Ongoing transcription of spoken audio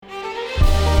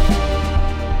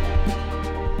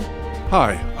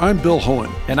Hi, I'm Bill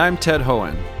Hohen. And I'm Ted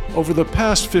Hohen. Over the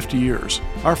past 50 years,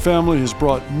 our family has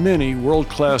brought many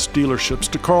world-class dealerships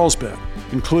to Carlsbad,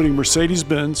 including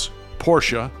Mercedes-Benz,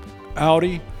 Porsche,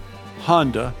 Audi,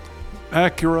 Honda,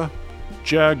 Acura,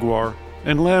 Jaguar,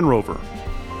 and Land Rover.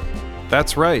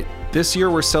 That's right. This year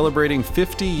we're celebrating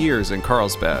 50 years in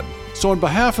Carlsbad. So on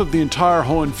behalf of the entire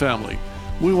Hohen family,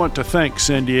 we want to thank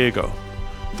San Diego.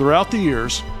 Throughout the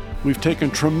years, we've taken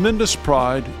tremendous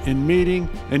pride in meeting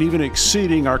and even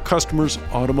exceeding our customers'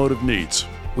 automotive needs.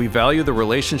 We value the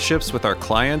relationships with our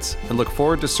clients and look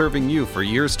forward to serving you for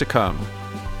years to come.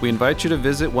 We invite you to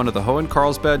visit one of the Hohen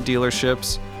Carlsbad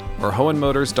dealerships or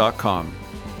hohenmotors.com.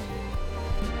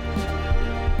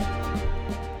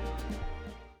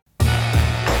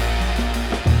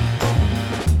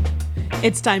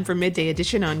 It's time for Midday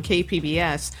Edition on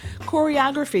KPBS.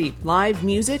 Choreography, live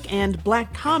music, and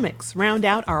black comics round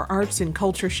out our arts and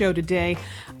culture show today.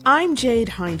 I'm Jade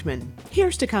Hindman.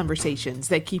 Here's to conversations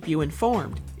that keep you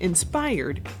informed,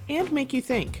 inspired, and make you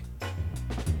think.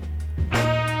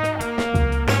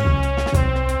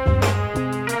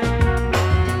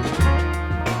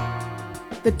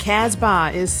 The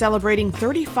Casbah is celebrating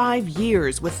 35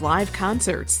 years with live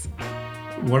concerts.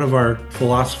 One of our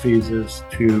philosophies is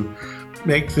to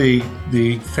make the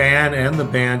fan and the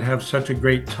band have such a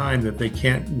great time that they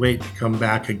can't wait to come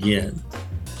back again.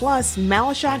 Plus,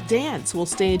 Malashock Dance will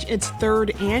stage its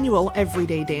third annual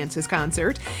Everyday Dances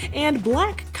concert, and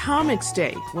Black Comics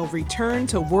Day will return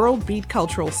to World Beat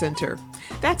Cultural Center.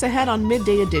 That's ahead on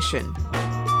Midday Edition.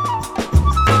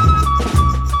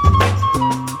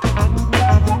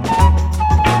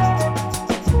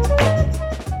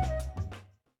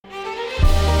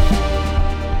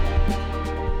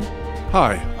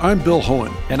 Hi, I'm Bill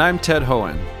Hohen. And I'm Ted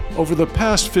Hohen. Over the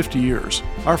past 50 years,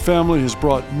 our family has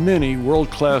brought many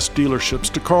world-class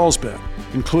dealerships to Carlsbad,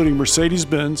 including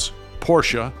Mercedes-Benz,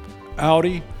 Porsche,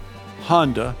 Audi,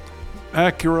 Honda,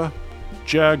 Acura,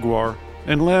 Jaguar,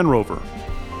 and Land Rover.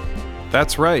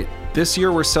 That's right. This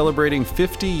year we're celebrating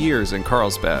 50 years in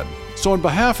Carlsbad. So on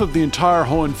behalf of the entire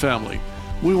Hohen family,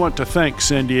 we want to thank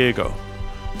San Diego.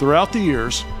 Throughout the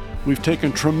years, we've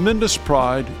taken tremendous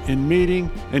pride in meeting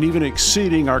and even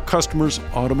exceeding our customers'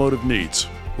 automotive needs.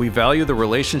 We value the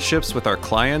relationships with our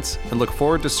clients and look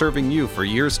forward to serving you for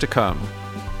years to come.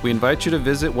 We invite you to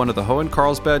visit one of the Hohen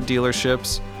Carlsbad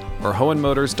dealerships or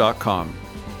hohenmotors.com.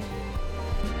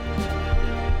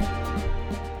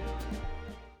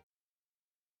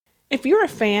 If you're a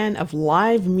fan of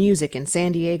live music in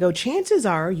San Diego, chances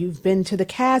are you've been to the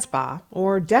Casbah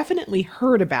or definitely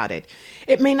heard about it.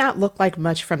 It may not look like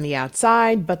much from the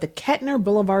outside, but the Kettner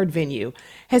Boulevard venue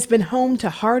has been home to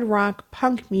hard rock,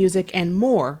 punk music, and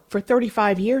more for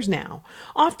 35 years now.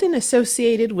 Often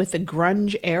associated with the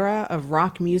grunge era of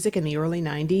rock music in the early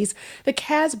 90s, the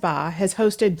Casbah has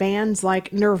hosted bands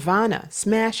like Nirvana,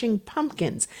 Smashing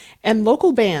Pumpkins, and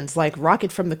local bands like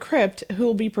Rocket from the Crypt who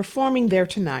will be performing there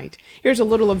tonight. Here's a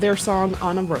little of their song,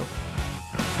 On a Rope.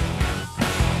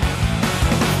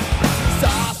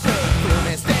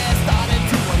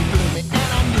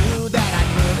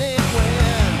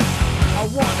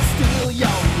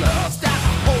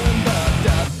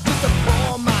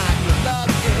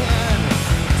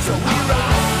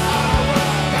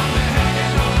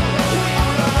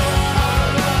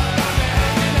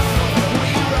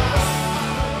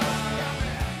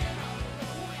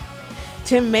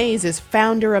 Tim Mays is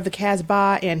founder of the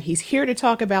Casbah, and he's here to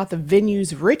talk about the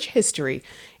venue's rich history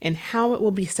and how it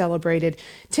will be celebrated.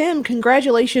 Tim,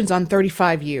 congratulations on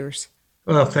 35 years.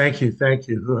 Well, thank you. Thank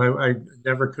you. I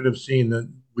never could have seen that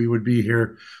we would be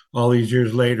here all these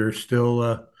years later,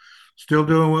 still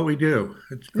doing what we do.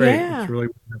 It's great. Yeah. It's really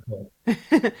wonderful.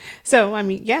 So,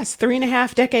 yes,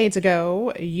 3.5 decades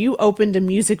ago, you opened a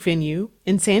music venue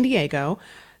in San Diego.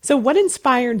 So what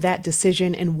inspired that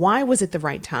decision, and why was it the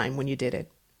right time when you did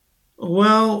it?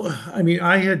 Well,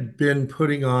 I had been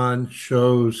putting on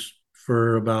shows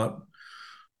for about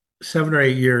 7 or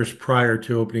 8 years prior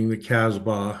to opening the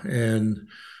Casbah, and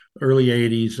early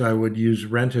 80s, I would use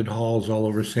rented halls all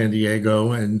over San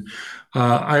Diego. And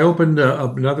I opened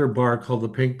another bar called the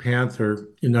Pink Panther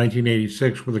in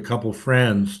 1986 with a couple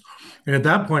friends. And at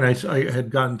that point, I had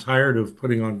gotten tired of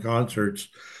putting on concerts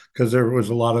because there was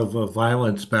a lot of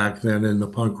violence back then in the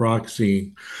punk rock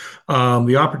scene.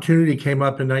 The opportunity came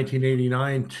up in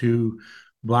 1989 to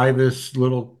buy this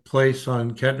little place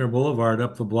on Kettner Boulevard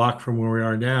up the block from where we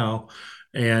are now.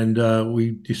 And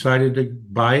we decided to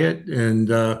buy it and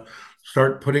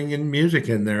start putting in music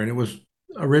in there. And it was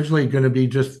originally going to be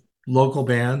just local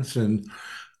bands and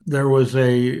there was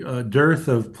a dearth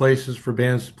of places for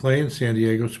bands to play in San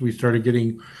Diego, so we started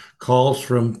getting calls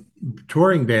from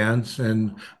touring bands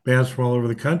and bands from all over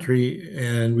the country,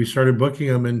 and we started booking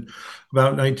them. In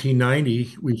about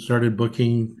 1990, we started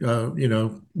booking,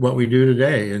 what we do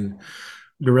today, and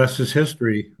the rest is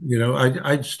history.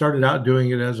 I started out doing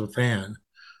it as a fan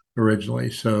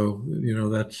originally, so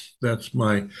that's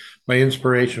my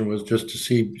inspiration was just to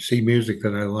see music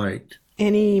that I liked.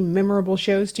 Any memorable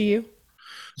shows to you?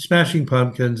 Smashing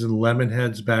Pumpkins and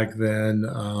Lemonheads back then.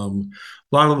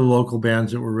 A lot of the local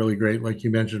bands that were really great, like you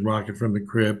mentioned, Rocket from the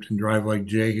Crypt and Drive Like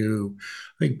Jehu. I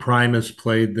think Primus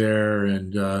played there,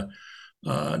 and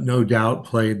No Doubt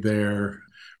played there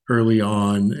early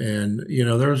on. And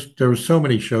there was so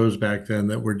many shows back then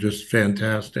that were just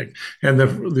fantastic. And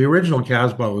the original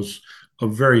Casbah was a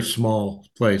very small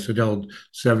place. It held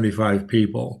 75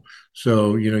 people.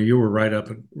 So, you were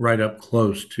right up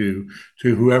close to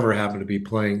whoever happened to be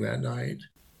playing that night.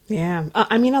 Yeah,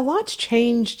 I mean, a lot's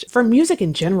changed for music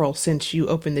in general since you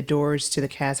opened the doors to the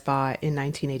Casbah in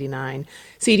 1989.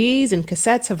 CDs and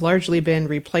cassettes have largely been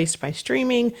replaced by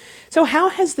streaming. So, how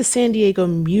has the San Diego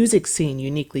music scene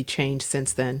uniquely changed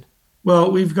since then?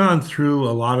 Well, we've gone through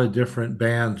a lot of different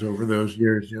bands over those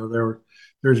years.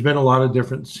 There's been a lot of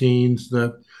different scenes.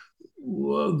 The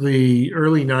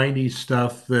early 90s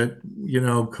stuff that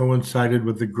coincided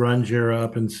with the grunge era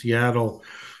up in Seattle.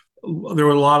 There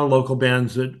were a lot of local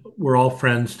bands that were all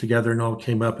friends together and all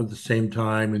came up at the same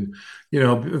time, and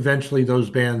eventually those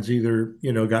bands either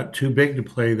got too big to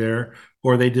play there,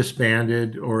 or they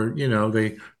disbanded, or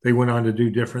they went on to do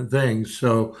different things.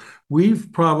 So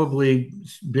we've probably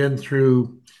been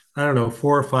through, I don't know,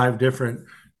 four or five different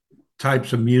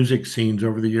types of music scenes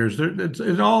over the years.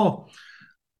 It's all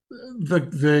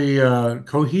the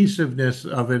cohesiveness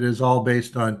of it is all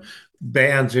based on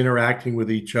bands interacting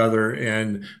with each other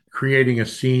and creating a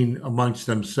scene amongst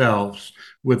themselves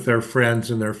with their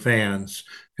friends and their fans.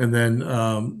 And then,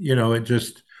 it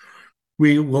just,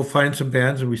 we will find some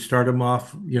bands and we start them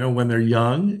off, when they're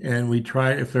young. And we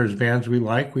try, if there's bands we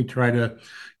like, we try to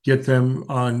get them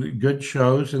on good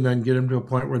shows and then get them to a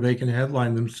point where they can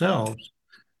headline themselves.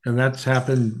 And that's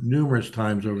happened numerous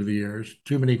times over the years,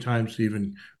 too many times to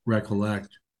even recollect.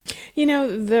 You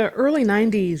know, the early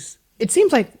 90s, it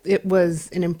seems like it was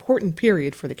an important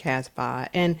period for the Casbah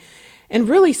and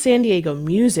really San Diego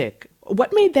music.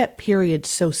 What made that period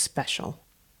so special?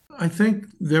 I think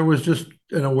there was just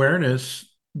an awareness,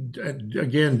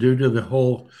 again, due to the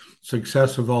whole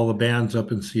success of all the bands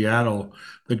up in Seattle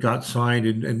that got signed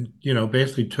and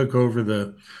basically took over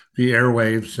the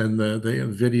airwaves and the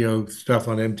video stuff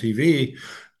on MTV.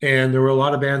 And there were a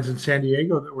lot of bands in San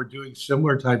Diego that were doing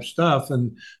similar type stuff.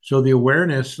 And so the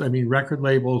awareness, I mean, record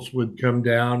labels would come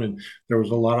down and there was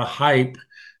a lot of hype.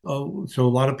 So a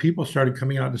lot of people started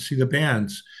coming out to see the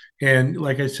bands. And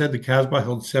like I said, the Casbah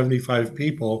held 75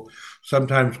 people.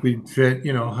 Sometimes we'd fit,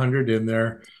 100 in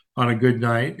there on a good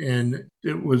night. And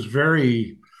it was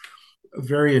very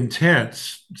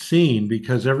intense scene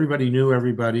because everybody knew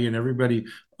everybody and everybody,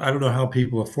 I don't know how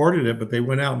people afforded it, but they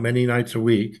went out many nights a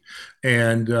week.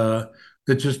 And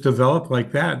it just developed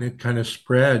like that. And it kind of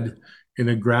spread in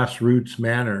a grassroots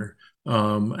manner.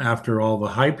 After all the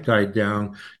hype died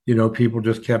down, people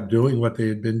just kept doing what they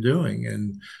had been doing.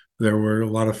 And there were a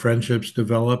lot of friendships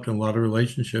developed and a lot of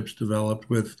relationships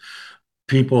developed with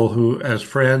people who as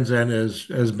friends and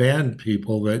as band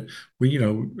people that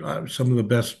some of the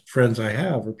best friends I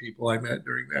have are people I met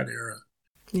during that era.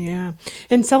 Yeah.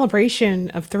 In celebration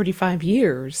of 35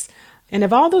 years, and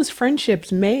of all those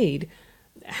friendships made,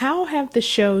 how have the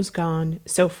shows gone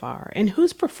so far, and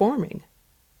who's performing?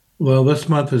 Well, this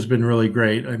month has been really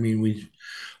great. I mean,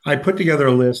 I put together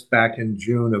a list back in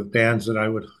June of bands that I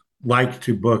would like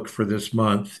to book for this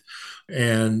month.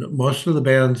 And most of the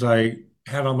bands I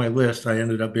had on my list, I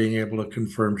ended up being able to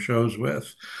confirm shows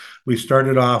with. We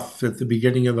started off at the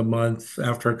beginning of the month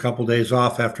after a couple days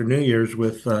off after New Year's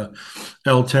with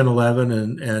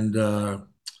L1011 and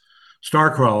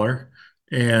Starcrawler.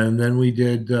 And then we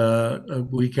did a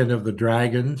weekend of the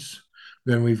Dragons.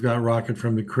 Then we've got Rocket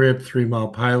from the Crypt, 3 Mile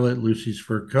Pilot, Lucy's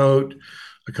Fur Coat,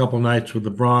 a couple nights with the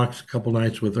Bronx, a couple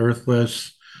nights with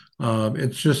Earthless.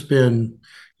 It's just been,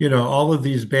 all of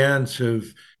these bands have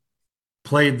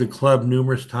played the club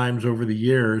numerous times over the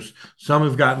years. Some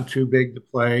have gotten too big to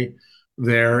play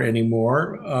there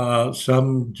anymore.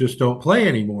 Some just don't play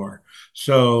anymore.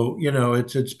 So,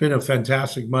 it's been a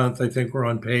fantastic month. I think we're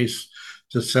on pace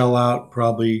to sell out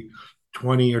probably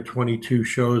 20 or 22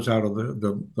 shows out of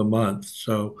the month.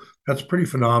 So that's pretty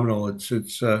phenomenal. And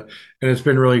it's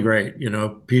been really great. You know,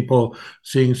 people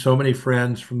seeing so many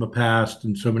friends from the past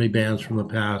and so many bands from the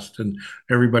past, and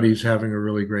everybody's having a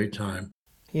really great time.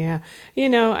 Yeah.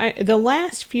 The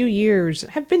last few years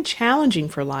have been challenging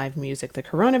for live music. The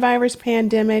coronavirus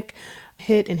pandemic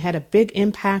hit and had a big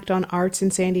impact on arts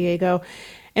in San Diego.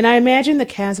 And I imagine the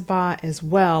Casbah as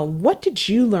well. What did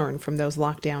you learn from those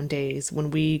lockdown days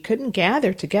when we couldn't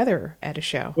gather together at a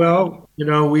show? Well, you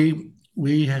know, we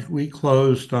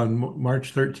closed on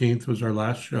March 13th was our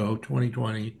last show,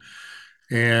 2020,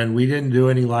 and we didn't do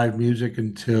any live music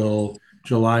until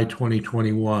July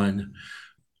 2021.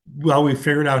 Well, we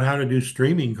figured out how to do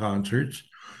streaming concerts,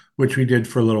 which we did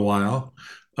for a little while,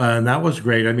 and that was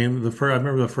great. I mean, I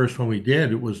remember the first one we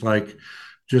did. It was like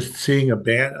just seeing a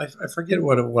band. I forget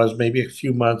what it was. Maybe a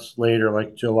few months later,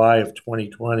 like July of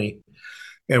 2020,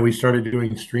 and we started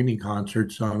doing streaming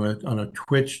concerts on a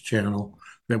Twitch channel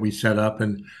that we set up.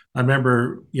 And I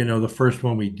remember, you know, the first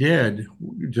one we did,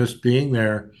 just being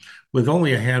there with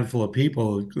only a handful of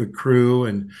people, the crew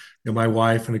and my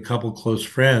wife and a couple close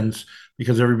friends,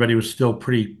 because everybody was still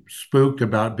pretty spooked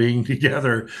about being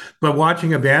together. But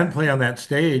watching a band play on that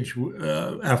stage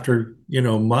after, you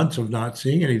know, months of not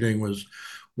seeing anything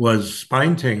was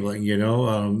spine tingling. You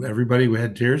know, everybody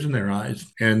had tears in their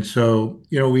eyes, and so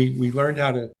you know we learned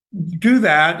how to do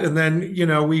that, and then you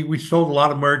know we sold a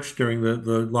lot of merch during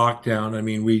the lockdown. I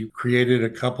mean, we created a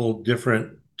couple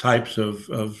different types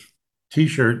of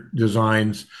t-shirt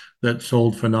designs that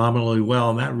sold phenomenally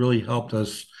well, and that really helped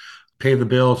us pay the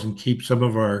bills and keep some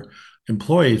of our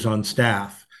employees on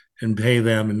staff and pay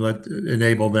them and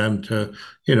enable them to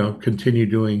you know continue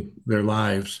doing their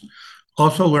lives.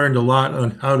 Also learned a lot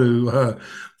on how to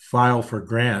file for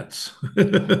grants.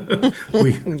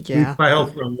 We Yeah.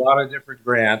 filed for a lot of different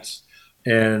grants,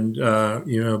 and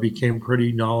you know became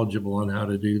pretty knowledgeable on how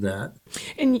to do that.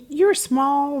 And you're a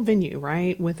small venue,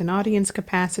 right? With an audience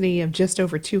capacity of just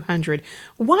over 200.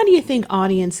 Why do you think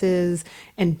audiences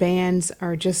and bands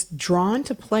are just drawn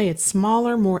to play at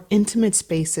smaller, more intimate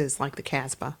spaces like the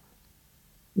Casbah?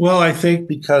 Well, I think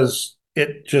because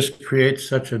it just creates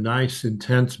such a nice,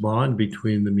 intense bond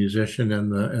between the musician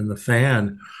and the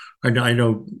fan. I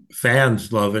know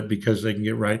fans love it because they can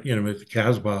get right, you know, at the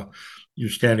Casbah, you're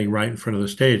standing right in front of the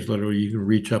stage. Literally, you can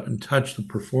reach up and touch the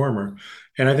performer.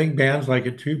 And I think bands like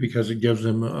it too because it gives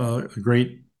them a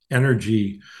great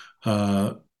energy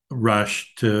uh,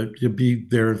 rush to be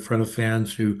there in front of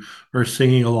fans who are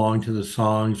singing along to the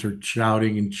songs or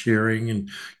shouting and cheering and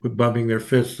bumping their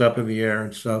fists up in the air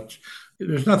and stuff.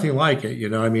 There's nothing like it, you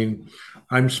know. I mean,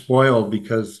 I'm spoiled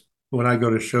because when I go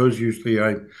to shows, usually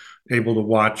I'm able to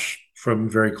watch from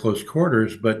very close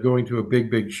quarters, but going to a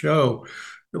big show,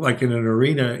 like in an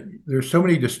arena, there's so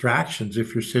many distractions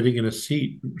if you're sitting in a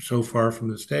seat so far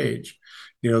from the stage.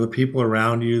 You know, the people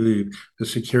around you, the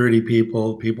security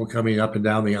people coming up and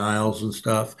down the aisles and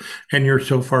stuff, and you're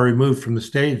so far removed from the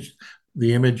stage.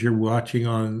 The image you're watching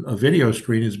on a video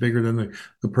screen is bigger than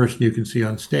the person you can see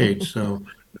on stage. So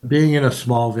being in a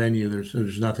small venue,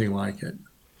 there's nothing like it.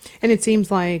 And it seems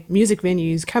like music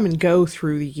venues come and go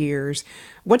through the years.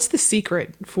 What's the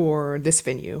secret for this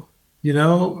venue? You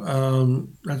know,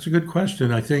 that's a good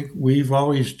question. I think we've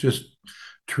always just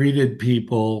treated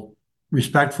people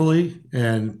respectfully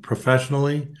and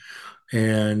professionally.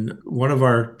 And one of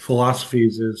our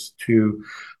philosophies is to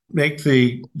make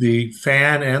the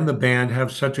fan and the band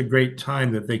have such a great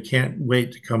time that they can't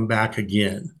wait to come back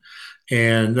again.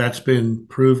 And that's been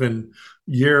proven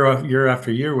year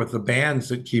after year with the bands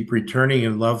that keep returning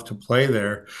and love to play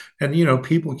there. And you know,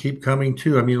 people keep coming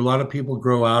too. I mean, a lot of people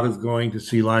grow out of going to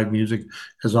see live music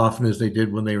as often as they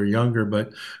did when they were younger,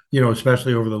 but you know,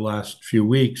 especially over the last few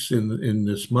weeks in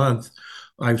this month,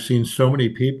 I've seen so many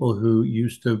people who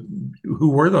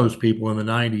were those people in the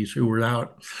 90s who were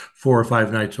out 4 or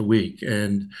 5 nights a week.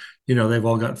 And, you know, they've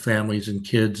all got families and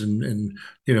kids and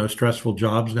you know, stressful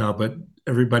jobs now. But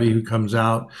everybody who comes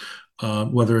out,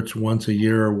 whether it's once a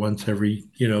year or once every,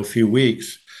 you know, few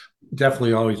weeks,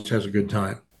 definitely always has a good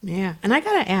time. Yeah. And I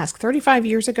got to ask, 35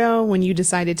 years ago, when you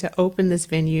decided to open this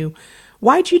venue,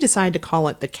 why'd you decide to call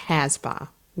it the Casbah?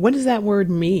 What does that word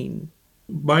mean?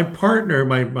 My partner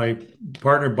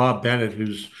Bob Bennett,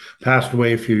 who's passed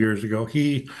away a few years ago,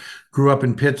 he grew up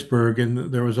in Pittsburgh,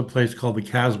 and there was a place called the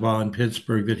Casbah in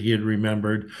Pittsburgh that he had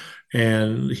remembered,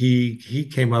 and he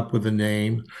came up with a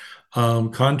name.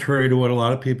 Contrary to what a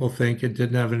lot of people think, it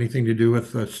didn't have anything to do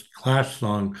with the Clash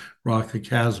song "Rock the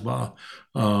Casbah,"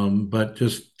 but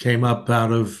just came up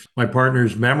out of my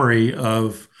partner's memory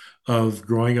of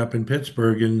growing up in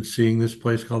Pittsburgh and seeing this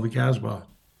place called the Casbah.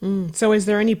 So is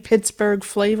there any Pittsburgh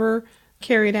flavor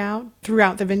carried out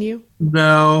throughout the venue?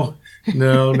 No,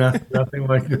 no, nothing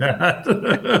like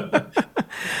that.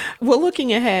 Well,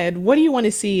 looking ahead, what do you want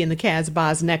to see in the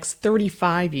Casbah's next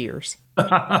 35 years?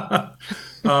 Well,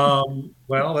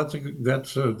 that's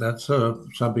a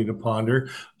something to ponder.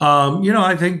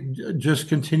 I think just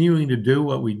continuing to do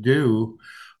what we do,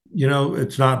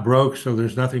 it's not broke, so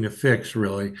there's nothing to fix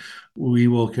really. We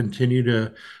will continue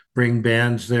to bring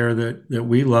bands there that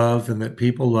we love and that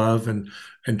people love, and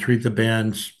treat the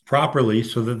bands properly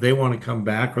so that they want to come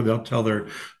back, or they'll tell their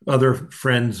other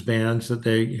friends' bands that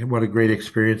they what a great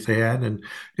experience they had,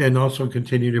 and also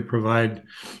continue to provide,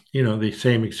 the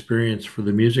same experience for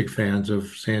the music fans of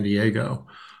San Diego.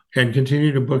 And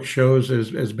continue to book shows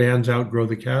as bands outgrow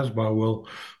the Casbah.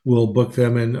 We'll book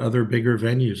them in other bigger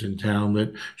venues in town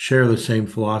that share the same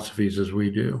philosophies as we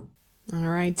do. All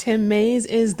right, Tim Mays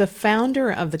is the founder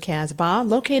of the Casbah,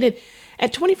 located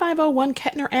at 2501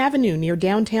 Kettner Avenue near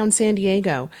downtown San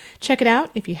Diego. Check it out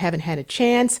if you haven't had a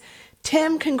chance.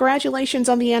 Tim, congratulations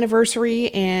on the anniversary,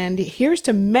 and here's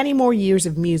to many more years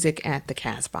of music at the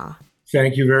Casbah.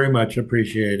 Thank you very much.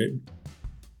 Appreciate it.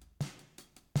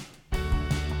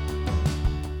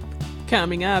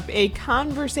 Coming up, a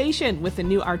conversation with the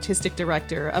new artistic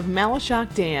director of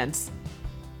Malashock Dance.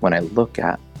 When I look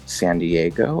at San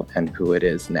Diego and who it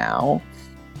is now,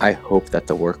 I hope that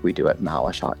the work we do at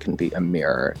Malashock can be a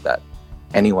mirror that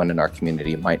anyone in our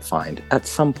community might find at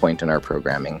some point in our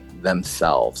programming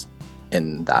themselves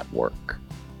in that work.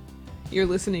 You're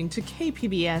listening to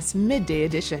KPBS Midday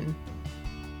Edition.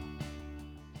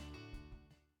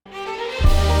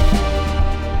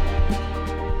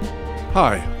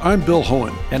 Hi, I'm Bill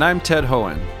Hohen. And I'm Ted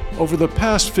Hohen. Over the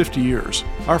past 50 years,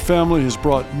 our family has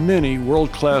brought many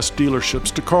world-class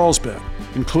dealerships to Carlsbad,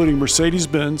 including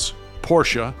Mercedes-Benz,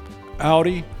 Porsche,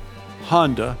 Audi,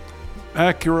 Honda,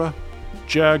 Acura,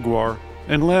 Jaguar,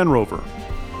 and Land Rover.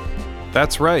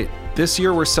 That's right. This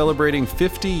year we're celebrating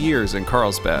 50 years in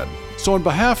Carlsbad. So on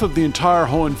behalf of the entire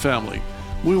Hohen family,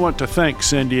 we want to thank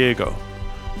San Diego.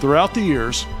 Throughout the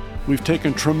years, we've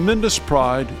taken tremendous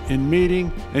pride in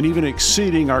meeting and even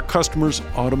exceeding our customers'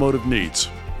 automotive needs.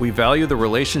 We value the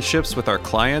relationships with our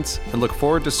clients and look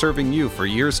forward to serving you for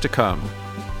years to come.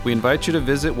 We invite you to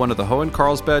visit one of the Hohen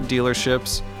Carlsbad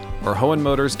dealerships or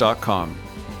hohenmotors.com.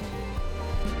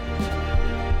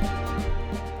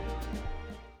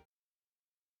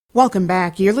 Welcome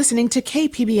back. You're listening to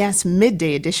KPBS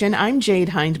Midday Edition. I'm Jade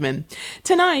Hindman.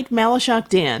 Tonight, Malashock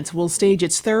Dance will stage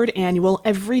its third annual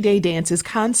Everyday Dances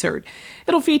concert.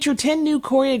 It'll feature 10 new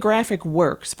choreographic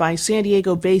works by San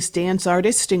Diego-based dance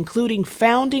artists, including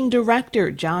founding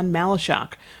director John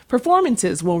Malashock.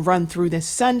 Performances will run through this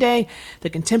Sunday. The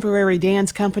Contemporary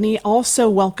Dance Company also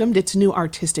welcomed its new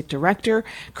artistic director,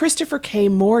 Christopher K.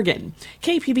 Morgan.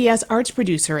 KPBS arts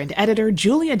producer and editor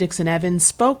Julia Dixon-Evans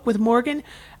spoke with Morgan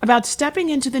about stepping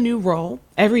into the new role,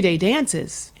 Everyday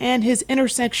Dances, and his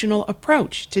intersectional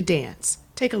approach to dance.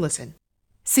 Take a listen.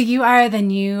 So you are the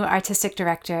new artistic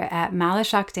director at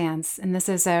Malashock Dance, and this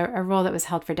is a role that was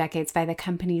held for decades by the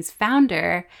company's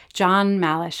founder, John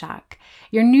Malashock.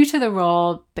 You're new to the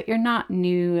role, but you're not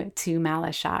new to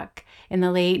Malashock. In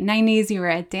the late 90s, you were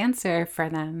a dancer for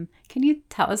them. Can you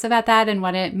tell us about that and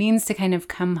what it means to kind of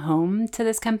come home to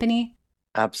this company?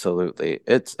 Absolutely.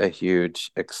 It's a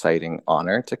huge, exciting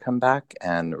honor to come back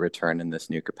and return in this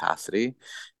new capacity.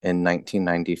 In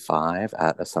 1995,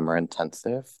 at a summer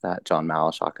intensive that John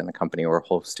Malashock and the company were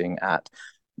hosting at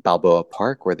Balboa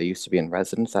Park, where they used to be in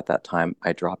residence at that time,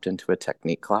 I dropped into a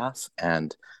technique class,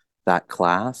 and that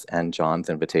class and John's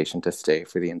invitation to stay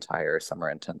for the entire summer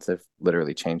intensive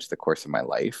literally changed the course of my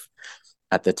life.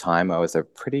 At the time, I was a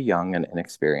pretty young and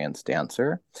inexperienced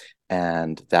dancer,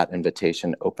 and that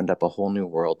invitation opened up a whole new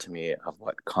world to me of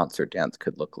what concert dance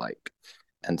could look like.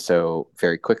 And so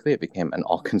very quickly, it became an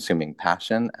all-consuming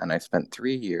passion, and I spent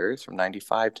 3 years from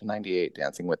 95 to 98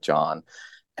 dancing with John,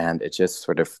 and it just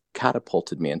sort of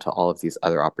catapulted me into all of these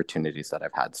other opportunities that I've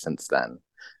had since then.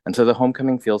 And so the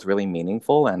homecoming feels really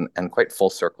meaningful and quite full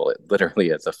circle. It literally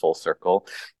is a full circle.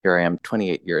 Here I am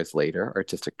 28 years later,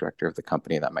 artistic director of the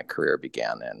company that my career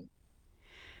began in.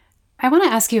 I want to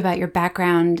ask you about your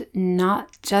background,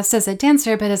 not just as a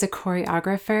dancer, but as a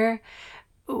choreographer.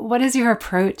 What is your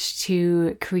approach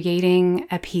to creating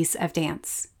a piece of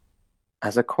dance?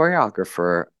 As a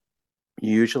choreographer,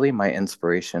 usually my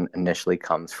inspiration initially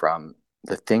comes from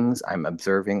the things I'm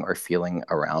observing or feeling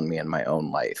around me in my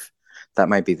own life. That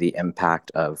might be the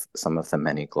impact of some of the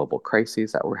many global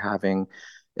crises that we're having.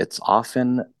 It's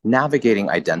often navigating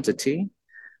identity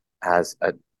as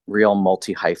a real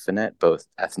multi-hyphenate, both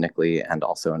ethnically and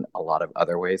also in a lot of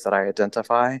other ways that I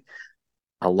identify.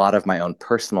 a lot of my own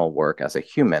personal work as a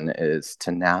human is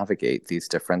to navigate these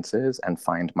differences and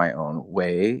find my own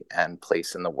way and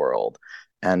place in the world.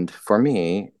 And for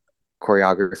me,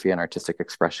 choreography and artistic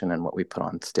expression and what we put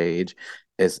on stage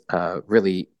is a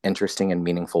really interesting and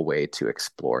meaningful way to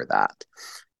explore that.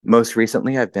 Most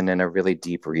recently, I've been in a really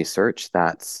deep research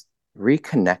that's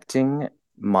reconnecting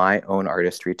my own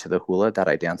artistry to the hula that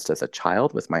I danced as a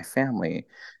child with my family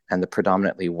and the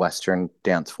predominantly Western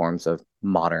dance forms of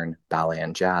modern ballet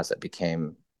and jazz that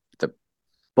became the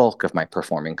bulk of my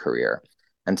performing career.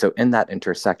 And so, in that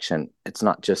intersection, it's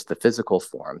not just the physical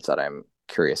forms that I'm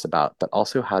curious about, but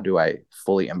also how do I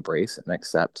fully embrace and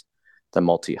accept the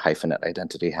multi hyphenate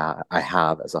identity I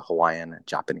have as a Hawaiian,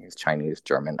 Japanese, Chinese,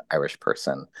 German, Irish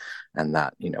person. And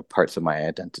that, parts of my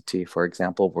identity, for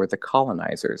example, were the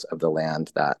colonizers of the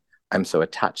land that I'm so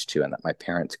attached to and that my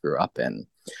parents grew up in.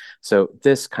 So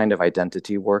this kind of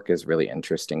identity work is really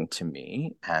interesting to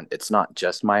me. And it's not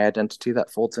just my identity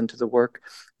that folds into the work.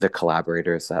 The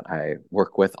collaborators that I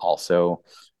work with also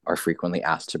are frequently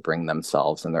asked to bring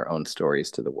themselves and their own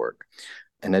stories to the work.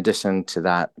 In addition to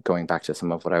that, going back to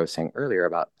some of what I was saying earlier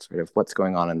about sort of what's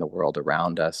going on in the world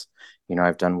around us,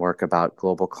 I've done work about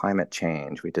global climate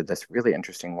change. We did this really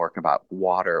interesting work about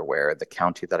water, where the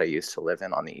county that I used to live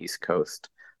in on the East Coast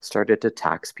started to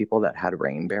tax people that had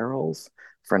rain barrels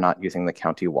for not using the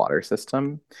county water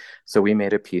system. So we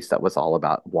made a piece that was all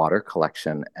about water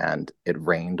collection, and it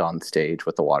rained on stage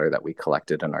with the water that we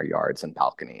collected in our yards and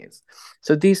balconies.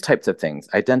 So these types of things,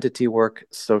 identity work,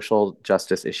 social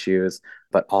justice issues,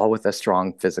 but all with a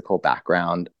strong physical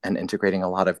background and integrating a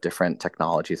lot of different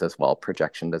technologies as well,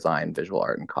 projection design, visual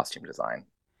art, and costume design.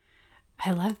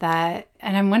 I love that.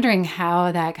 And I'm wondering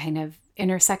how that kind of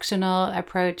intersectional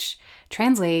approach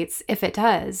translates, if it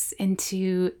does,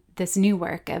 into this new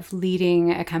work of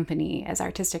leading a company as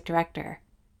artistic director.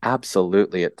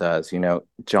 Absolutely, it does.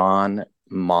 John,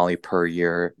 Molly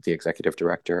Puryear, the executive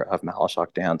director of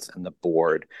Malashock Dance, and the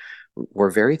board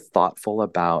were very thoughtful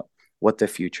about what the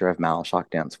future of Malashock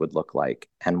Dance would look like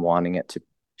and wanting it to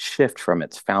shift from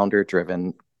its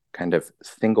founder-driven kind of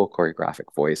single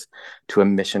choreographic voice to a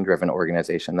mission-driven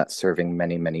organization that's serving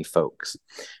many, many folks.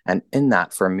 And in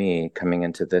that, for me, coming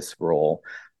into this role,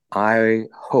 I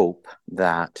hope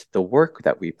that the work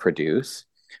that we produce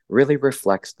really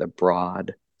reflects the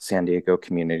broad San Diego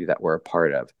community that we're a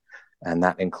part of. And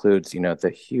that includes,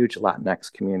 the huge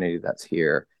Latinx community that's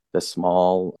here, the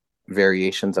small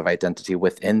variations of identity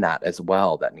within that as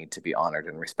well that need to be honored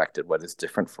and respected, what is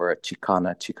different for a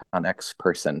Chicana, Chicanx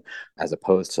person, as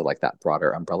opposed to like that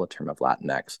broader umbrella term of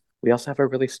Latinx. We also have a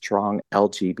really strong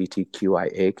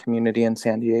LGBTQIA community in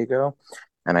San Diego.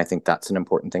 And I think that's an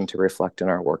important thing to reflect in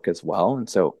our work as well. And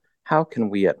so how can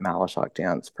we at Malashock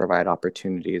Dance provide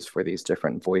opportunities for these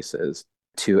different voices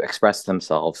to express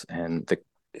themselves in the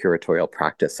curatorial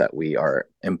practice that we are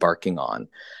embarking on?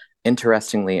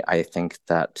 Interestingly, I think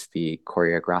that the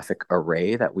choreographic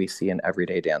array that we see in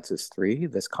Everyday Dances 3,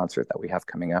 this concert that we have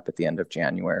coming up at the end of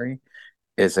January,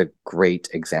 is a great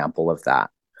example of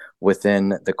that.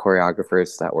 Within the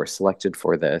choreographers that were selected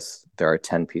for this, there are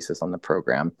 10 pieces on the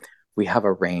program. We have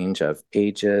a range of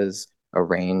ages, a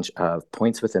range of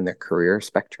points within their career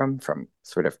spectrum, from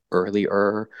sort of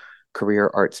earlier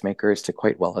career arts makers to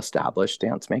quite well-established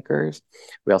dance makers.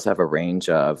 We also have a range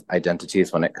of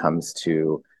identities when it comes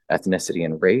to ethnicity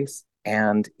and race,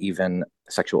 and even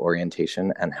sexual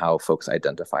orientation and how folks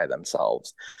identify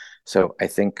themselves. So I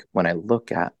think when I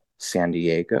look at San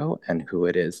Diego and who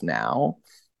it is now,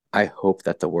 I hope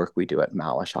that the work we do at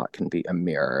Malashock can be a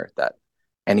mirror that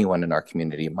anyone in our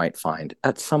community might find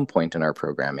at some point in our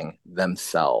programming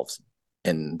themselves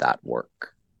in that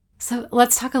work. So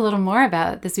let's talk a little more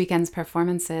about this weekend's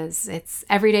performances. It's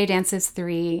Everyday Dances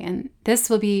 3, and this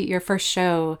will be your first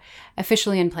show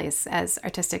officially in place as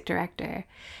artistic director.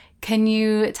 Can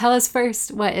you tell us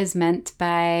first what is meant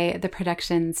by the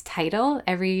production's title,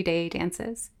 Everyday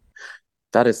Dances?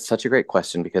 That is such a great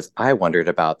question, because I wondered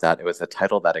about that. It was a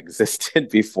title that existed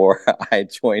before I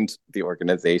joined the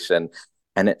organization.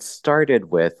 And it started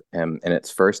with, in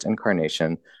its first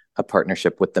incarnation, a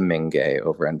partnership with the Mingay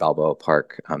over in Balboa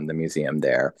Park, the museum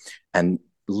there. And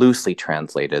loosely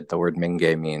translated, the word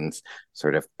Mingay means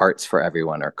sort of arts for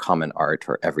everyone, or common art,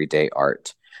 or everyday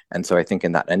art. And so I think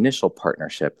in that initial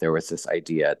partnership, there was this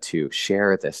idea to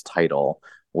share this title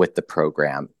with the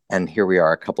program. And here we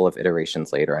are a couple of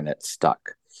iterations later, and it's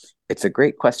stuck. It's a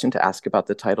great question to ask about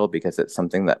the title, because it's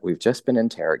something that we've just been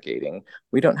interrogating.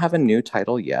 We don't have a new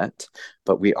title yet,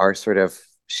 but we are sort of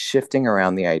shifting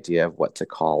around the idea of what to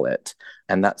call it.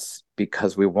 And that's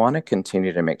because we want to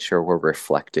continue to make sure we're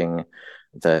reflecting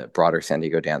the broader San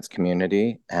Diego dance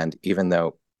community. And even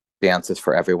though dance is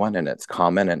for everyone and it's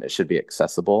common and it should be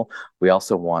accessible, we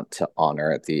also want to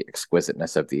honor the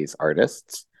exquisiteness of these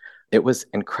artists. It was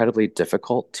incredibly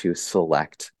difficult to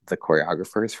select the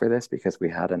choreographers for this because we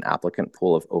had an applicant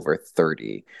pool of over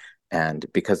 30. And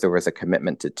because there was a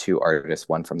commitment to two artists,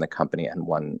 one from the company and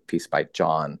one piece by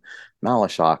John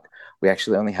Malashock, we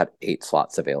actually only had 8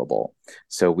 slots available.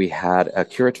 So we had a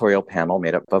curatorial panel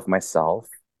made up of myself,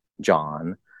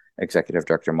 John, Executive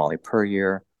Director Molly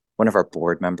Puryear, one of our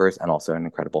board members and also an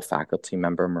incredible faculty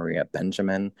member, Maria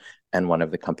Benjamin, and one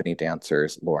of the company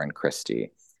dancers, Lauren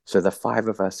Christie. So the 5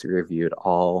 of us reviewed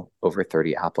all over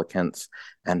 30 applicants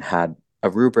and had a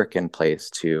rubric in place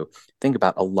to think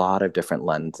about a lot of different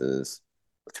lenses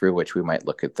through which we might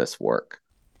look at this work.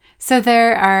 So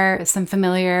there are some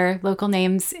familiar local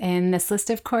names in this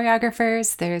list of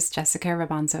choreographers. There's Jessica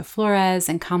Rabanzo Flores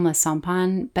and Kamla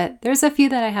Sompan, but there's a few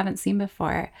that I haven't seen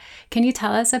before. Can you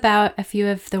tell us about a few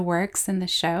of the works in the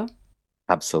show?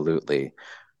 Absolutely.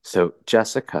 So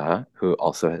Jessica, who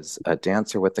also is a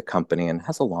dancer with the company and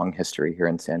has a long history here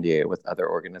in San Diego with other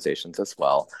organizations as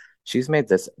well, she's made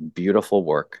this beautiful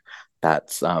work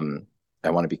that's, I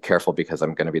want to be careful because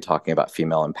I'm going to be talking about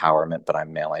female empowerment, but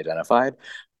I'm male identified.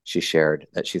 She shared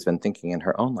that she's been thinking in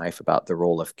her own life about the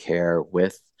role of care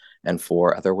with and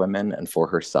for other women and for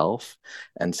herself.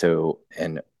 And so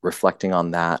in reflecting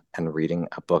on that and reading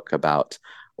a book about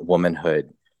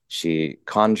womanhood, she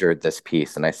conjured this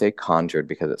piece. And I say conjured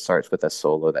because it starts with a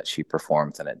solo that she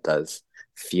performs, and it does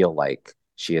feel like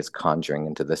she is conjuring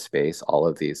into the space all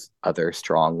of these other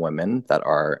strong women that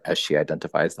are, as she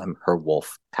identifies them, her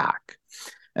wolf pack.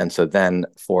 And so then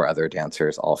 4 other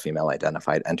dancers, all female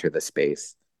identified, enter the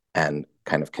space and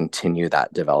kind of continue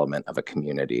that development of a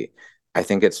community. I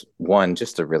think it's, one,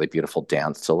 just a really beautiful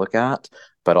dance to look at,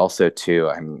 but also, 2,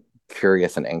 I'm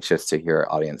curious and anxious to hear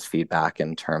audience feedback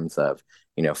in terms of,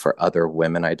 for other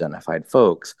women identified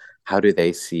folks, how do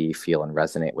they see, feel, and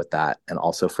resonate with that? And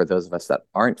also for those of us that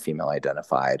aren't female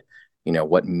identified,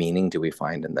 what meaning do we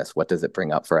find in this? What does it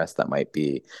bring up for us that might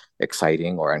be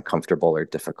exciting or uncomfortable or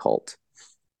difficult?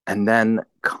 And then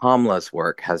Kamla's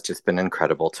work has just been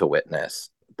incredible to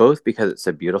witness, both because it's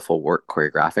a beautiful work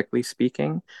choreographically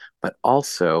speaking, but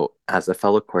also as a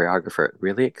fellow choreographer, it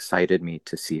really excited me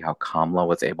to see how Kamla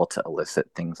was able to elicit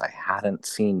things I hadn't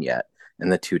seen yet in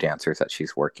the 2 dancers that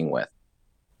she's working with.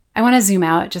 I want to zoom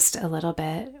out just a little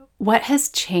bit. What has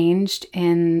changed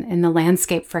in the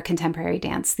landscape for contemporary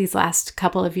dance these last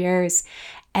couple of years?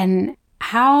 And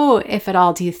how, if at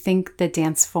all, do you think the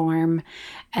dance form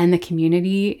and the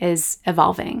community is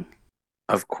evolving?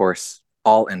 Of course,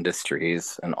 all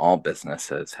industries and all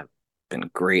businesses have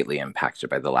been greatly impacted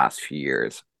by the last few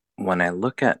years. When I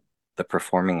look at the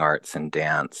performing arts and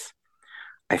dance,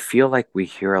 I feel like we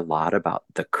hear a lot about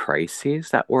the crises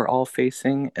that we're all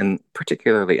facing, and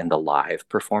particularly in the live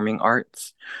performing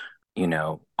arts.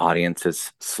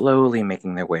 Audiences slowly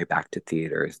making their way back to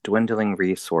theaters, dwindling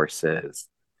resources.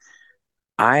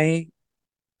 I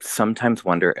sometimes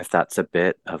wonder if that's a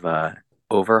bit of a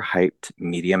overhyped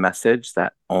media message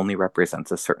that only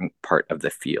represents a certain part of the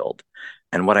field.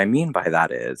 And what I mean by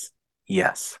that is,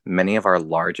 yes, many of our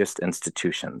largest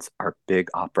institutions, our big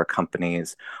opera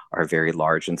companies, our very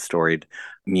large and storied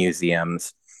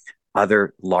museums,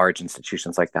 other large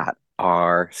institutions like that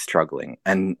are struggling.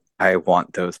 And I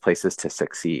want those places to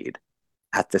succeed.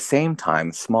 At the same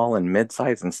time, small and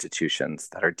mid-sized institutions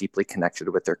that are deeply connected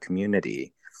with their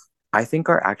community, I think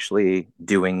are actually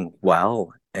doing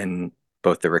well in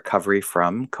both the recovery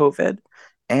from COVID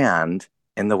and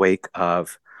in the wake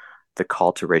of the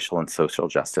call to racial and social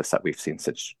justice that we've seen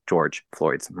since George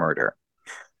Floyd's murder.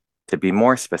 To be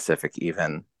more specific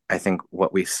even, I think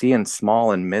what we see in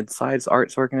small and mid-sized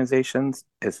arts organizations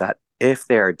is that if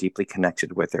they are deeply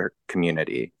connected with their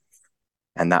community,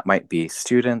 and that might be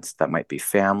students, that might be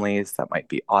families, that might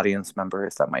be audience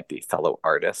members, that might be fellow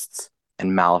artists.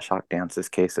 In Malashock Dance's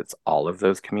case, it's all of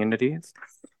those communities.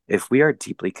 If we are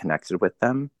deeply connected with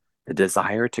them, the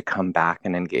desire to come back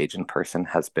and engage in person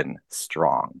has been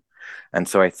strong. And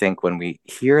so I think when we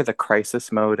hear the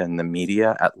crisis mode and the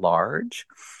media at large,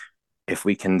 if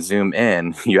we can zoom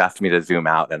in, you asked me to zoom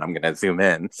out and I'm going to zoom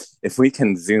in. If we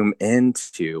can zoom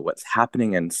into what's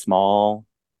happening in small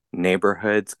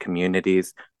neighborhoods,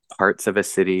 communities, parts of a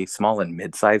city, small and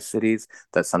mid-sized cities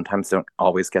that sometimes don't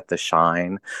always get the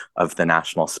shine of the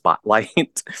national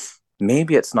spotlight,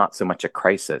 maybe it's not so much a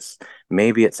crisis.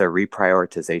 Maybe it's a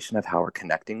reprioritization of how we're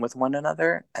connecting with one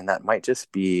another. And that might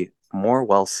just be more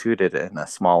well-suited in a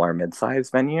smaller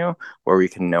mid-sized venue where we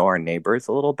can know our neighbors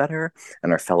a little better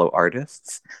and our fellow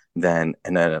artists than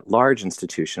in a large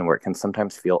institution where it can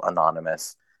sometimes feel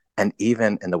anonymous and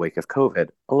even in the wake of COVID,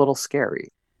 a little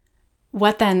scary.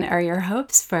 What then are your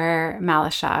hopes for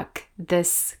Malashock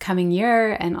this coming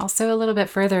year and also a little bit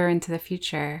further into the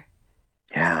future?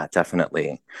 Yeah,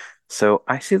 definitely. So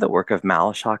I see the work of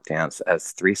Malashock Dance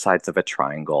as three sides of a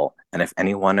triangle, and if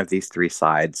any one of these three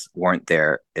sides weren't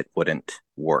there, it wouldn't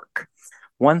work.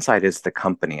 One side is the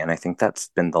company, and I think that's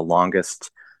been the longest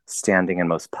standing and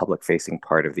most public facing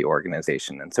part of the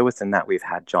organization. And so within that, we've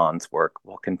had John's work.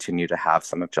 We'll continue to have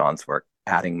some of John's work,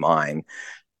 adding mine.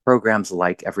 Programs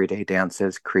like Everyday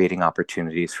Dances, creating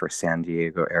opportunities for San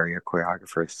Diego area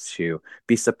choreographers to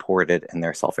be supported in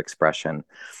their self expression.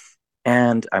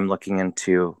 And I'm looking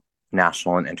into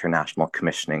national and international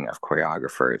commissioning of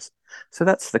choreographers. So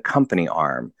that's the company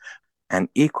arm. And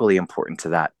equally important to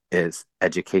that is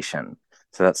education.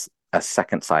 So that's a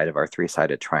second side of our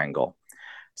three-sided triangle.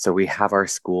 So we have our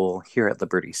school here at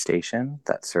Liberty Station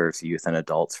that serves youth and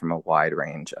adults from a wide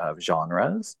range of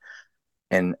genres.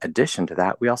 In addition to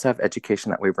that, we also have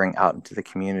education that we bring out into the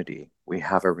community. We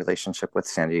have a relationship with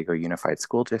San Diego Unified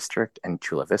School District and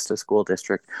Chula Vista School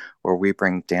District, where we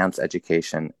bring dance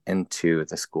education into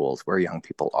the schools where young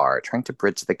people are, trying to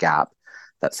bridge the gap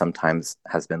that sometimes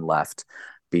has been left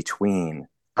between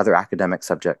other academic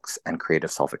subjects and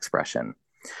creative self-expression.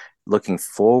 Looking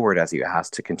forward, as you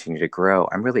asked, to continue to grow,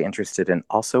 I'm really interested in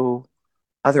also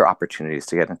other opportunities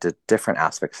to get into different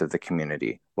aspects of the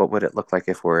community. What would it look like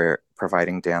if we're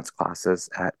providing dance classes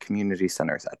at community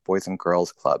centers, at boys and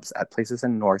girls clubs, at places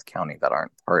in North County that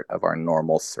aren't part of our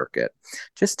normal circuit,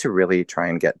 just to really try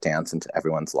and get dance into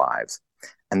everyone's lives.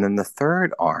 And then the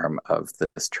third arm of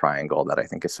this triangle that I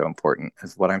think is so important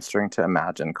is what I'm starting to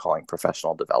imagine calling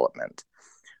professional development.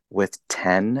 With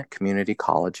 10 community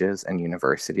colleges and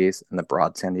universities in the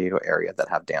broad San Diego area that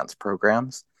have dance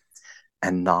programs,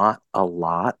 and not a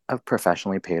lot of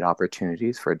professionally paid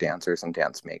opportunities for dancers and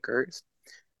dance makers,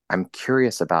 I'm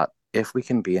curious about if we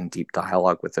can be in deep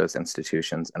dialogue with those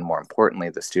institutions, and more importantly,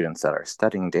 the students that are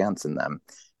studying dance in them,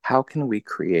 how can we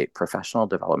create professional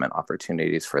development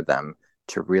opportunities for them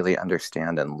to really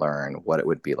understand and learn what it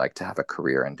would be like to have a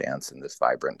career in dance in this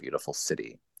vibrant, beautiful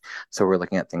city? So we're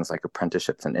looking at things like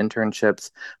apprenticeships and internships,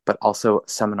 but also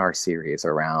seminar series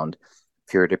around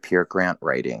peer-to-peer grant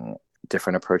writing,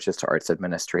 different approaches to arts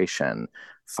administration,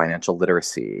 financial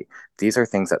literacy. These are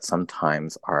things that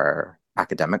sometimes our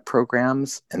academic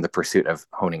programs in the pursuit of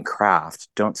honing craft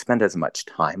don't spend as much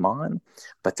time on,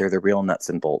 but they're the real nuts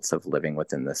and bolts of living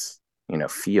within this,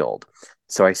 field.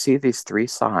 So I see these three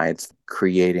sides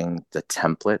creating the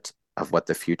template of what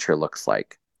the future looks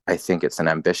like. I think it's an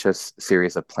ambitious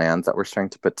series of plans that we're starting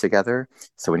to put together.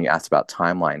 So when you asked about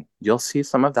timeline, you'll see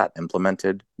some of that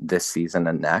implemented this season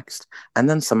and next. And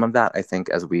then some of that, I think,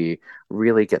 as we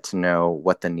really get to know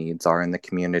what the needs are in the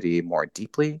community more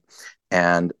deeply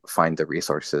and find the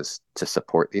resources to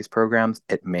support these programs,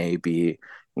 it may be,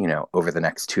 over the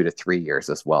next 2 to 3 years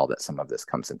as well that some of this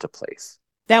comes into place.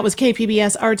 That was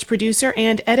KPBS arts producer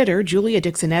and editor Julia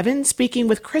Dixon-Evans speaking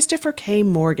with Christopher K.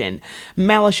 Morgan,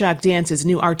 Malashock Dance's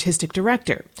new artistic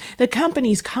director. The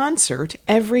company's concert,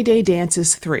 Everyday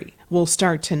Dances 3, will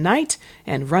start tonight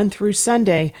and run through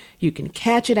Sunday. You can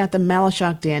catch it at the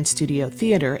Malashock Dance Studio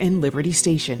Theater in Liberty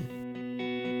Station.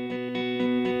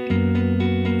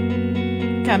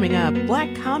 Coming up,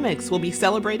 Black comics will be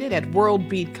celebrated at World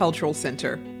Beat Cultural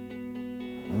Center.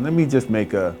 Let me just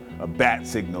make a bat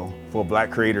signal for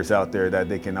Black creators out there that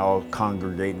they can all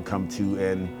congregate and come to.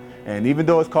 And even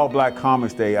though it's called Black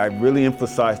Comics Day, I really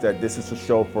emphasize that this is a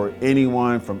show for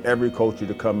anyone from every culture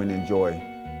to come and enjoy.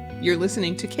 You're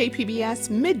listening to KPBS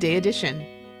Midday Edition.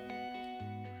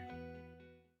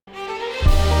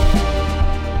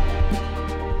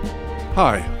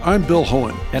 Hi, I'm Bill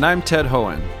Hohen. And I'm Ted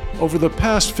Hohen. Over the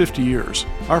past 50 years,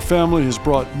 our family has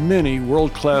brought many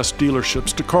world-class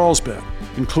dealerships to Carlsbad,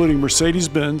 including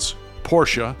Mercedes-Benz,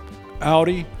 Porsche,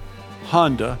 Audi,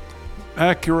 Honda,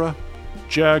 Acura,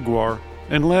 Jaguar,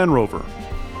 and Land Rover.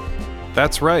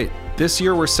 That's right. This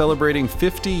year we're celebrating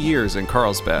 50 years in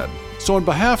Carlsbad. So on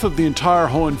behalf of the entire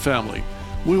Hohen family,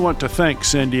 we want to thank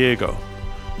San Diego.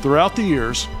 Throughout the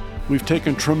years, we've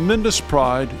taken tremendous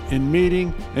pride in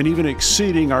meeting and even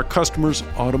exceeding our customers'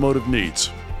 automotive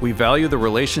needs. We value the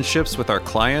relationships with our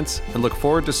clients and look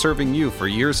forward to serving you for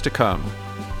years to come.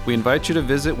 We invite you to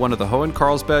visit one of the Hohen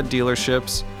Carlsbad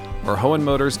dealerships or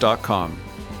hohenmotors.com.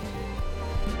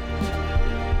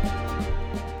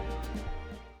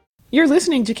 You're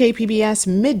listening to KPBS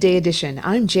Midday Edition.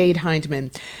 I'm Jade Hindman.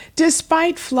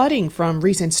 Despite flooding from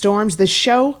recent storms, the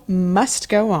show must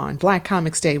go on. Black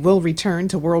Comics Day will return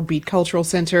to World Beat Cultural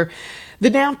Center. The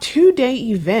now 2-day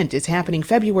event is happening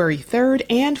February 3rd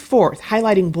and 4th,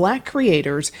 highlighting Black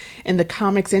creators in the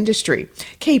comics industry.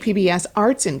 KPBS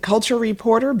arts and culture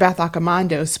reporter Beth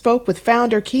Accomando spoke with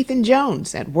founder Keithan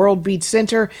Jones at World Beat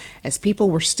Center as people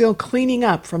were still cleaning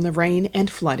up from the rain and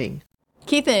flooding.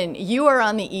 Keithan, you are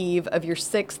on the eve of your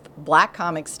 6th Black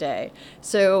Comics Day.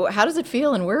 So how does it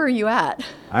feel and where are you at?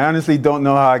 I honestly don't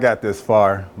know how I got this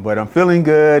far, but I'm feeling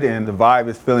good and the vibe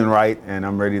is feeling right, and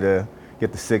I'm ready to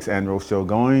get the 6th annual show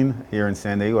going here in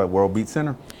San Diego at World Beat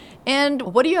Center. And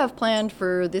what do you have planned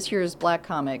for this year's Black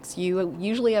Comics? You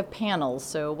usually have panels,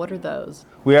 so what are those?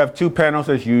 We have 2 panels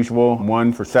as usual,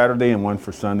 one for Saturday and one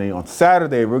for Sunday. On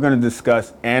Saturday, we're going to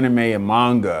discuss anime and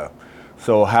manga.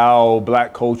 So how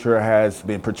Black culture has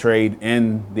been portrayed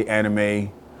in the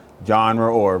anime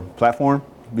genre or platform,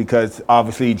 because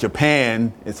obviously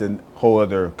Japan is a whole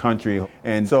other country.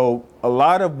 And so a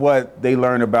lot of what they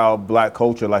learn about Black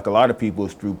culture, like a lot of people,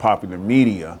 is through popular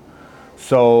media.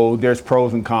 So there's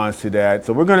pros and cons to that.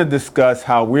 So we're going to discuss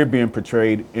how we're being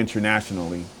portrayed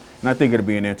internationally. And I think it'll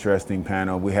be an interesting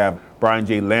panel. We have Brian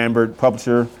J. Lambert,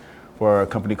 publisher for a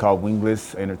company called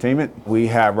Wingless Entertainment. We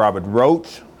have Robert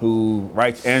Roach, who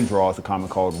writes and draws a comic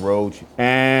called Roach.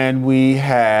 And we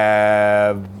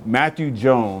have Matthew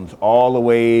Jones, all the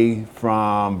way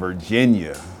from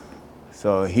Virginia.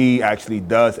 So he actually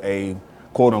does a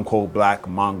quote unquote Black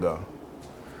manga.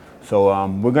 So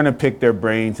we're gonna pick their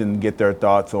brains and get their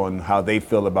thoughts on how they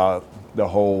feel about the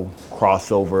whole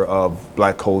crossover of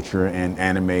Black culture and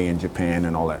anime in Japan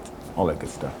and all that good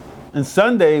stuff. And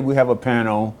Sunday we have a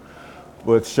panel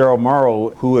with Cheryl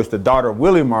Morrow, who is the daughter of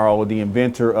Willie Morrow, the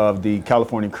inventor of the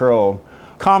California Curl,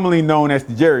 commonly known as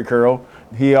the Jerry Curl.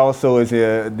 He also is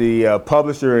the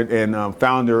publisher and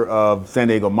founder of San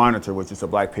Diego Monitor, which is a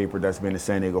Black paper that's been in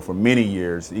San Diego for many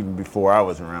years, even before I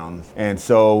was around. And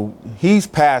so he's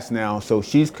passed now, so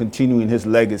she's continuing his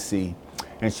legacy.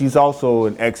 And she's also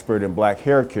an expert in Black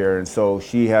hair care, and so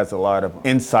she has a lot of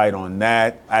insight on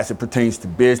that as it pertains to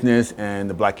business and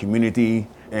the Black community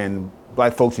and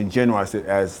Black folks in general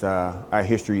as our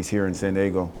histories here in San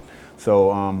Diego. So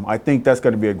I think that's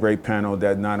going to be a great panel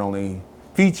that not only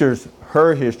features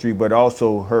her history, but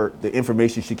also the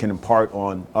information she can impart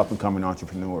on up-and-coming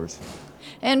entrepreneurs.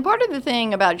 And part of the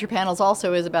thing about your panels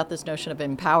also is about this notion of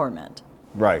empowerment.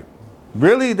 Right.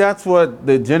 Really, that's what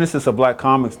the genesis of Black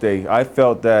Comics Day. I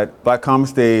felt that Black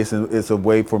Comics Day is a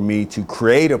way for me to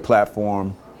create a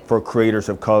platform for creators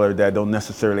of color that don't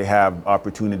necessarily have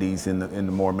opportunities in the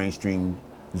more mainstream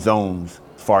zones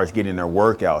as far as getting their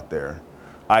work out there.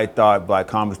 I thought Black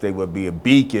Comics Day would be a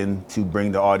beacon to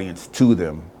bring the audience to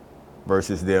them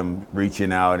versus them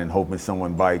reaching out and hoping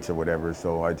someone bites or whatever.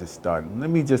 So I just thought, let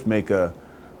me just make a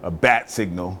bat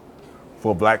signal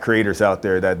for Black creators out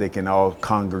there that they can all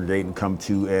congregate and come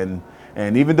to.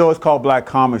 And even though it's called Black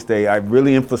Comics Day, I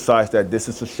really emphasize that this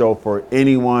is a show for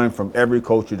anyone from every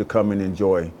culture to come and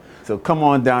enjoy. So come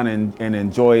on down and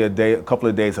enjoy a couple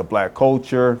of days of Black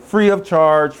culture, free of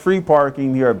charge, free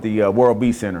parking here at the World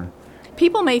Beat Center.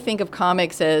 People may think of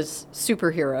comics as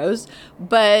superheroes,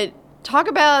 but talk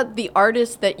about the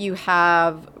artists that you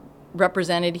have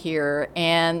represented here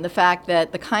and the fact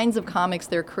that the kinds of comics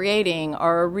they're creating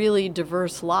are a really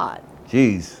diverse lot.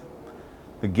 Geez.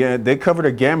 Again, they covered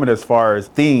a gamut as far as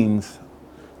themes.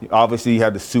 Obviously, you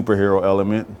have the superhero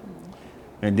element,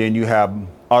 and then you have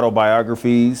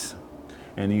autobiographies,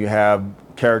 and you have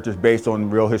characters based on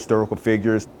real historical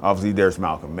figures. Obviously, there's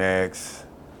Malcolm X,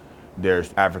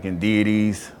 there's African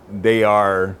deities. They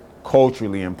are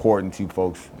culturally important to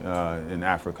folks in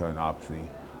Africa and obviously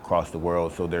across the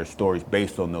world, so there's stories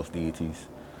based on those deities.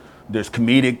 There's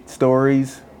comedic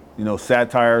stories,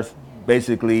 satires,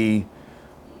 basically,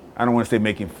 I don't want to say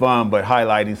making fun, but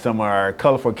highlighting some of our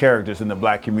colorful characters in the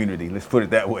Black community. Let's put it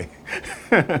that way.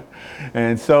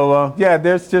 And so,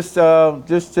 there's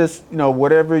just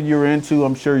whatever you're into,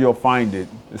 I'm sure you'll find it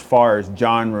as far as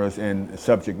genres and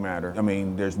subject matter. I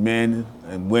mean, there's men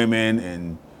and women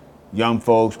and young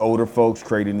folks, older folks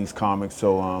creating these comics.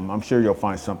 So I'm sure you'll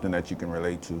find something that you can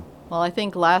relate to. Well, I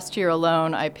think last year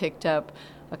alone, I picked up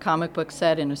a comic book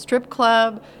set in a strip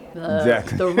club.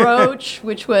 Exactly. The Roach,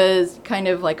 which was kind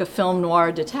of like a film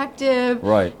noir detective.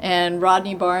 Right. And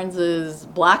Rodney Barnes's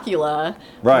Blackula,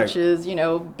 right, which is,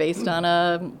 based on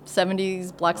a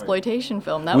 70s blaxploitation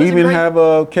film. We even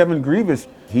have Kevin Grievous.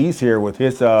 He's here with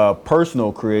his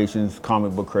personal creations,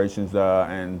 comic book creations,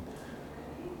 and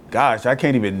gosh, I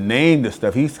can't even name the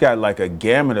stuff. He's got like a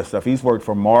gamut of stuff. He's worked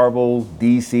for Marvel,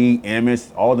 DC, Image,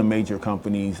 all the major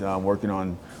companies, working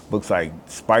on books like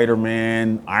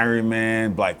Spider-Man, Iron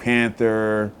Man, Black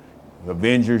Panther,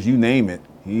 Avengers, you name it.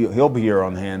 He'll be here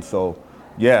on hand. So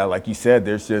yeah, like you said,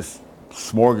 there's just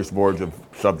smorgasbords of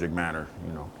subject matter,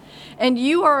 you know. And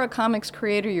you are a comics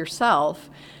creator yourself,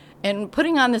 and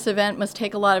putting on this event must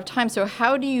take a lot of time. So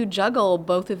how do you juggle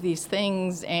both of these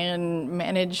things and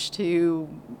manage to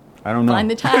find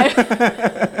the time?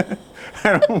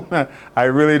 I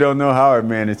really don't know how I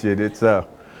manage it.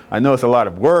 I know it's a lot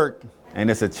of work, and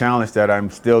it's a challenge that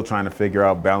I'm still trying to figure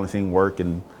out, balancing work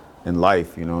and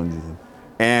life, you know.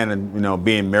 And you know,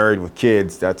 being married with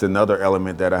kids, that's another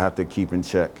element that I have to keep in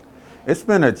check. It's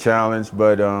been a challenge,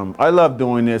 but I love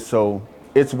doing this, so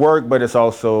it's work, but it's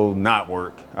also not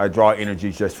work. I draw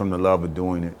energy just from the love of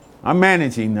doing it. I'm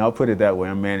managing, I'll put it that way,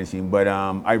 I'm managing, but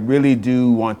I really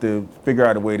do want to figure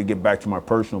out a way to get back to my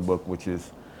personal book, which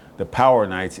is the Power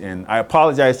Nights. And I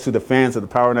apologize to the fans of the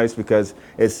Power Nights because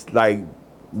it's like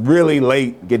really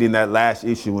late getting that last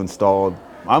issue installed.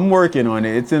 I'm working on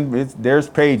it. There's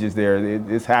pages there.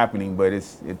 It's happening, but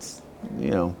it's you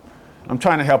know, I'm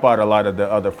trying to help out a lot of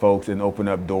the other folks and open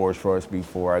up doors for us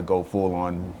before I go full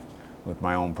on with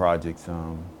my own projects.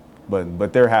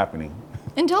 But they're happening.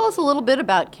 And tell us a little bit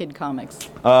about Kid Comics.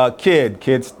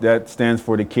 Kids, that stands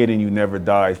for The Kid in You Never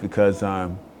Dies, because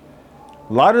a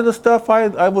lot of the stuff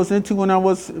I was into when I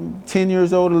was 10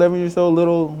 years old, 11 years old,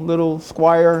 little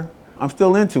squire, I'm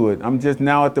still into it. I'm just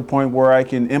now at the point where I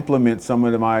can implement some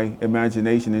of my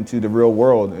imagination into the real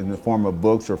world in the form of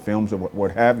books or films or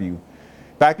what have you.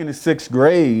 Back in the 6th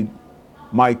grade,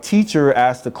 my teacher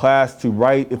asked the class to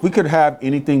write, if we could have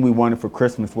anything we wanted for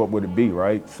Christmas, what would it be,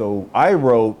 right? So I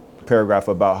wrote a paragraph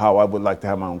about how I would like to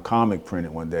have my own comic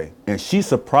printed one day. And she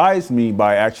surprised me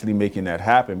by actually making that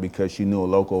happen because she knew a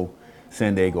local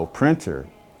San Diego printer.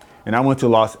 And I went to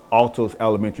Los Altos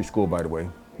Elementary School, by the way.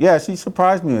 Yeah, she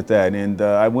surprised me with that. And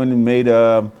I went and made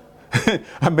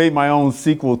I made my own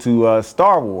sequel to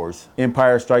Star Wars.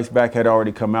 Empire Strikes Back had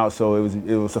already come out, so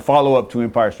it was a follow-up to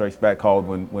Empire Strikes Back called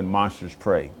When Monsters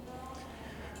Pray.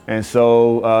 And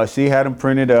so she had them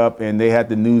printed up, and they had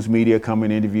the news media come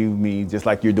and interview me, just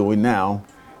like you're doing now.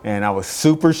 And I was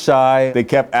super shy. They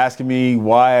kept asking me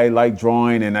why I like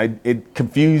drawing, and it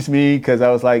confused me because I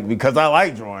was like, because I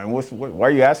like drawing. Why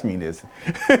are you asking me this?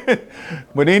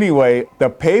 But anyway, the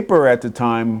paper at the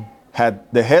time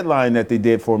had the headline that they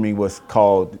did for me was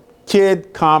called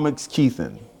Kid Comics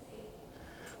Keithan.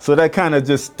 So that kind of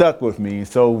just stuck with me.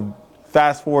 So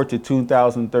fast forward to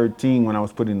 2013 when I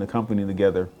was putting the company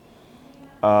together,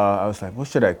 I was like, what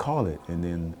should I call it? And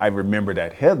then I remember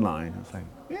that headline. I was like,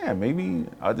 yeah, maybe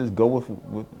I'll just go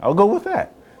with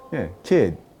that. Yeah,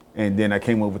 Kid. And then I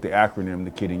came up with the acronym,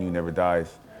 The Kid in You Never Dies,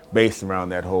 based around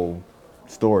that whole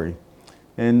story.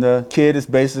 And Kid is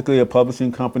basically a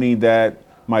publishing company that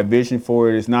my vision for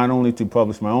it is not only to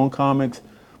publish my own comics,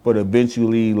 but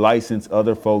eventually license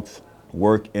other folks'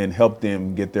 work and help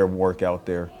them get their work out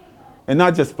there. And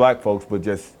not just black folks, but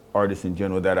just artists in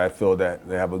general, that I feel that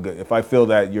they have if I feel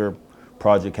that your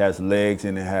project has legs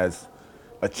and it has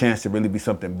a chance to really be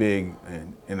something big,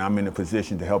 and I'm in a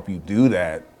position to help you do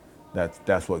that,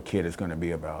 that's what Kid is going to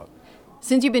be about.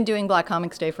 Since you've been doing Black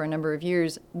Comics Day for a number of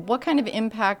years, what kind of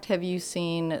impact have you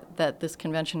seen that this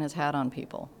convention has had on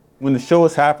people? When the show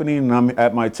is happening and I'm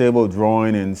at my table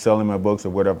drawing and selling my books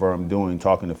or whatever I'm doing,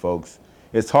 talking to folks,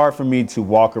 it's hard for me to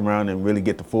walk around and really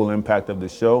get the full impact of the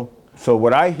show. So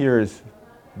what I hear is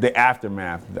the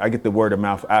aftermath. I get the word of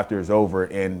mouth after it's over,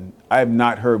 and I have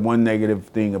not heard one negative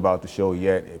thing about the show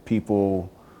yet.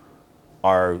 People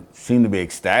seem to be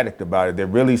ecstatic about it. They're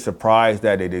really surprised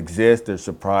that it exists. They're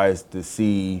surprised to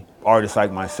see artists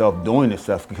like myself doing this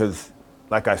stuff because,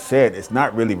 like I said, it's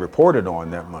not really reported on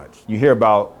that much.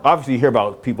 Obviously you hear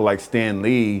about people like Stan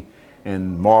Lee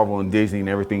and Marvel and Disney and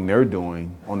everything they're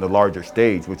doing on the larger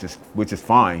stage, which is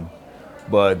fine.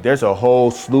 But there's a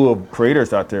whole slew of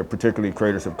creators out there, particularly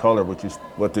creators of color, which is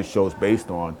what this show is based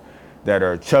on, that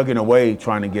are chugging away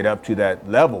trying to get up to that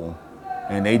level.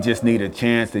 And they just need a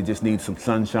chance. They just need some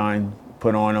sunshine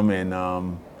put on them.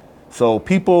 And so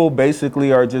people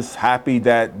basically are just happy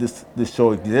that this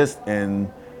show exists.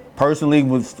 And personally,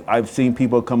 I've seen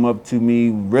people come up to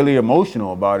me really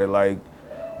emotional about it, like,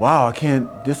 wow,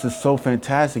 this is so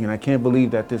fantastic, and I can't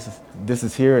believe that this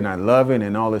is here, and I love it,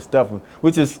 and all this stuff,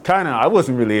 which is I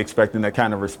wasn't really expecting that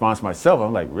kind of response myself.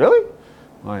 I'm like, really?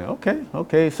 I'm like,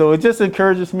 okay. So it just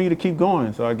encourages me to keep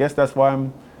going. So I guess that's why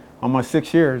I'm on my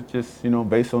 6th year, just,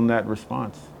 based on that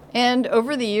response. And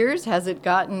over the years, has it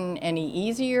gotten any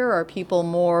easier? Are people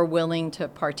more willing to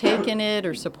partake in it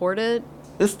or support it?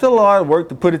 It's still a lot of work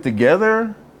to put it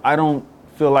together. I don't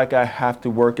feel like I have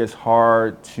to work as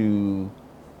hard to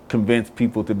convince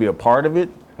people to be a part of it.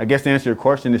 I guess to answer your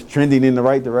question, it's trending in the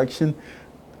right direction.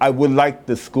 I would like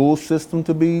the school system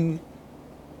to be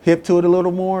hip to it a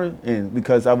little more, and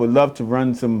because I would love to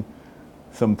run some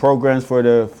programs for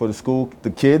the school,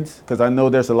 the kids, because I know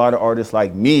there's a lot of artists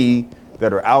like me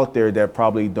that are out there that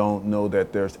probably don't know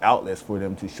that there's outlets for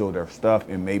them to show their stuff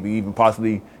and maybe even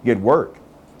possibly get work.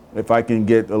 If I can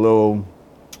get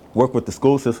work with the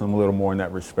school system a little more in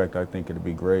that respect, I think it'd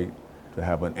be great to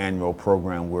have an annual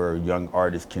program where young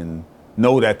artists can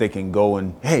know that they can go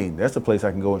and, hey, that's a place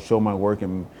I can go and show my work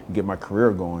and get my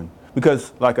career going.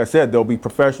 Because like I said, there'll be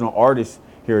professional artists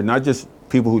here, not just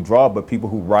people who draw, but people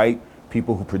who write,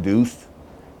 people who produce.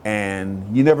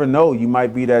 And you never know, you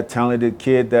might be that talented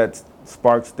kid that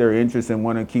sparks their interest and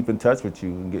want to keep in touch with you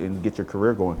and get your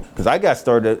career going. Because I got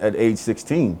started at age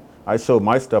 16. I showed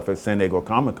my stuff at San Diego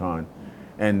Comic-Con.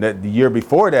 And the year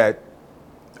before that,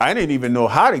 I didn't even know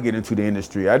how to get into the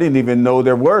industry. I didn't even know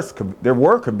there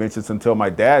were conventions until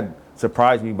my dad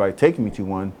surprised me by taking me to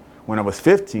one when I was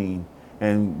 15.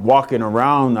 And walking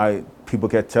around, people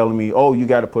kept telling me, oh, you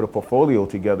got to put a portfolio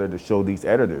together to show these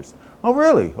editors. Oh,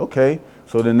 really? Okay.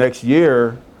 So the next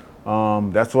year,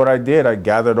 that's what I did. I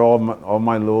gathered all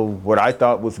my little, what I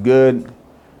thought was good,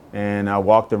 and I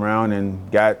walked around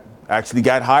and actually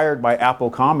got hired by Apple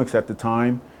Comics at the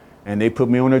time, and they put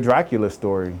me on a Dracula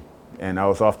story, and I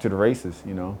was off to the races,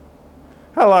 you know.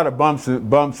 Had a lot of bumps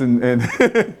and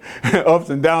ups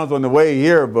and downs on the way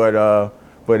here, but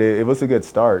it was a good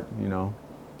start, you know.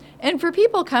 And for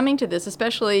people coming to this,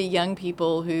 especially young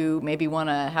people who maybe want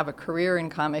to have a career in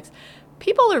comics,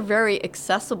 people are very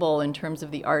accessible in terms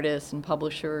of the artists and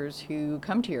publishers who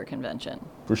come to your convention.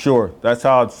 For sure. That's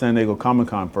how San Diego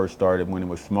Comic-Con first started, when it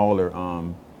was smaller.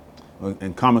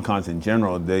 And Comic-Cons in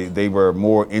general, they were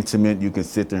more intimate. You could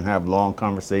sit there and have long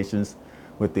conversations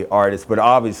with the artists. But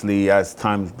obviously, as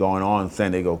time's going on,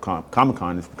 San Diego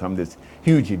Comic-Con has become this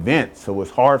huge event. So it's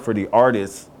hard for the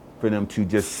artists, for them to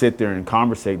just sit there and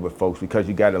conversate with folks, because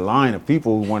you got a line of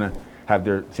people who want to have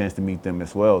their chance to meet them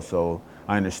as well. So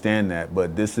I understand that,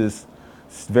 but this is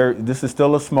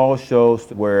still a small show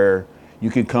where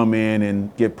you can come in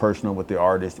and get personal with the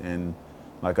artist and,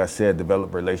 like I said,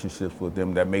 develop relationships with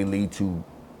them that may lead to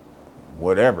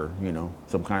whatever, you know,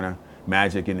 some kind of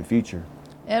magic in the future.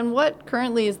 And what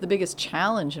currently is the biggest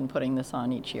challenge in putting this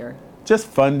on each year? Just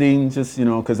funding, you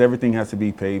know, because everything has to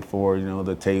be paid for, you know,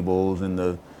 the tables and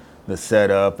the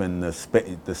setup and the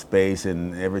space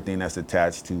and everything that's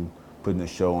attached to putting the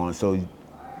show on. So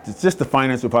it's just the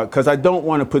financial part, because I don't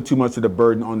want to put too much of the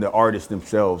burden on the artists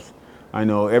themselves. I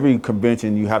know every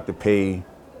convention you have to pay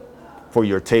for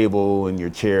your table and your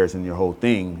chairs and your whole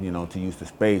thing, you know, to use the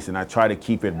space. And I try to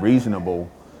keep it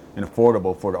reasonable and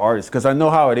affordable for the artists, because I know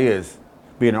how it is,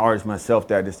 being an artist myself,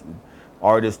 that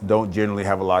artists don't generally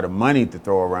have a lot of money to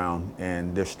throw around,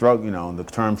 and they're struggling. You know, the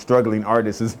term struggling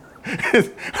artist is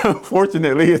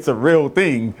unfortunately, it's a real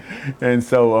thing. And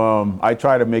so I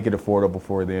try to make it affordable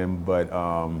for them, but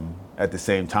at the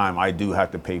same time, I do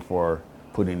have to pay for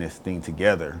putting this thing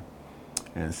together.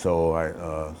 And so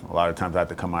a lot of times I have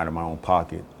to come out of my own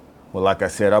pocket. Well, like I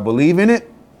said, I believe in it,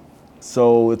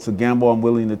 so it's a gamble I'm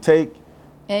willing to take.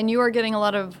 And you are getting a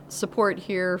lot of support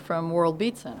here from World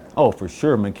Beat Center. Oh, for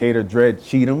sure. Makeda Dredd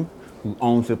Cheatham, who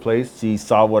owns the place, she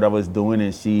saw what I was doing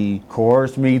and she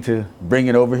coerced me to bring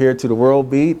it over here to the World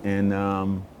Beat. And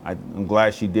I'm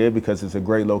glad she did, because it's a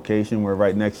great location. We're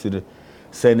right next to the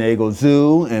San Diego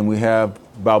Zoo, and we have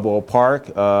Balboa Park.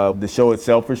 The show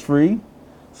itself is free,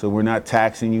 so we're not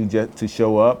taxing you just to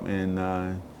show up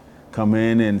and come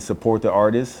in and support the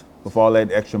artists with all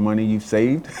that extra money you've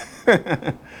saved.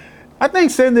 I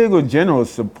think San Diego in general is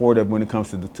supportive when it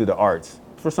comes to the arts.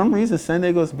 For some reason, San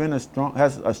Diego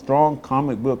has a strong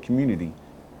comic book community.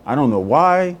 I don't know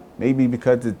why. Maybe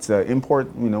because it's import,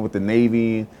 you know, with the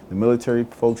Navy, the military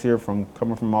folks here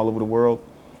coming from all over the world.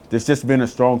 There's just been a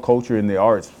strong culture in the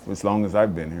arts for as long as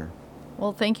I've been here.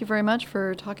 Well, thank you very much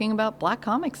for talking about Black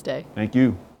Comics Day. Thank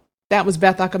you. That was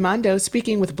Beth Accomando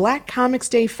speaking with Black Comics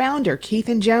Day founder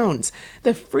Keithan Jones.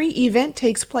 The free event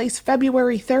takes place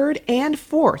February 3rd and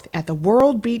 4th at the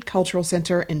World Beat Cultural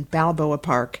Center in Balboa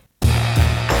Park.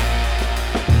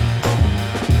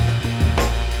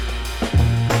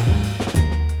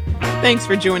 Thanks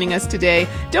for joining us today.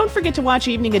 Don't forget to watch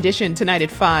Evening Edition tonight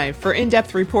at 5 for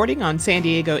in-depth reporting on San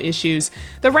Diego issues.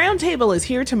 The Roundtable is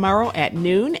here tomorrow at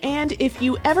noon, and if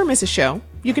you ever miss a show,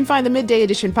 You can find the Midday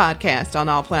Edition podcast on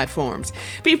all platforms.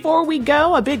 Before we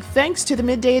go, a big thanks to the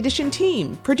Midday Edition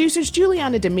team. Producers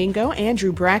Juliana Domingo,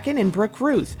 Andrew Bracken, and Brooke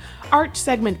Ruth. Art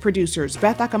segment producers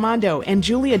Beth Accomando and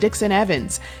Julia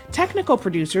Dixon-Evans. Technical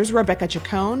producers Rebecca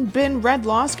Chacon, Ben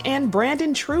Redlosk, and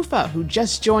Brandon Trufa, who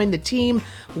just joined the team.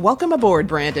 Welcome aboard,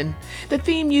 Brandon. The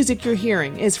theme music you're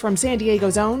hearing is from San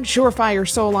Diego's own Surefire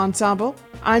Soul Ensemble.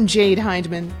 I'm Jade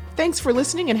Hindman. Thanks for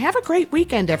listening and have a great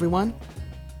weekend, everyone.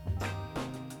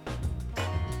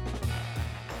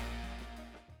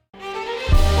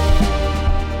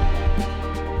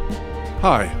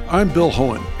 Hi, I'm Bill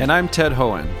Hohen. And I'm Ted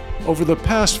Hohen. Over the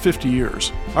past 50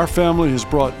 years, our family has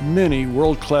brought many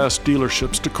world-class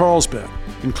dealerships to Carlsbad,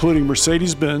 including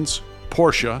Mercedes-Benz,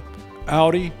 Porsche,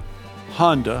 Audi,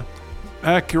 Honda,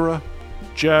 Acura,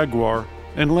 Jaguar,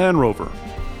 and Land Rover.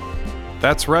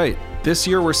 That's right. This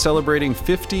year we're celebrating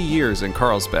 50 years in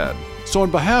Carlsbad. So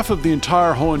on behalf of the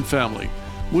entire Hohen family,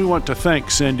 we want to thank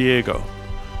San Diego.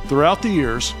 Throughout the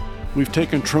years, we've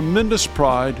taken tremendous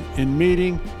pride in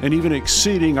meeting and even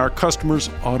exceeding our customers'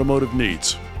 automotive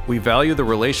needs. We value the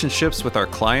relationships with our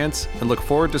clients and look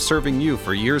forward to serving you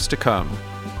for years to come.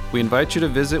 We invite you to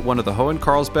visit one of the Hohen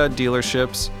Carlsbad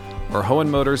dealerships or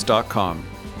hohenmotors.com.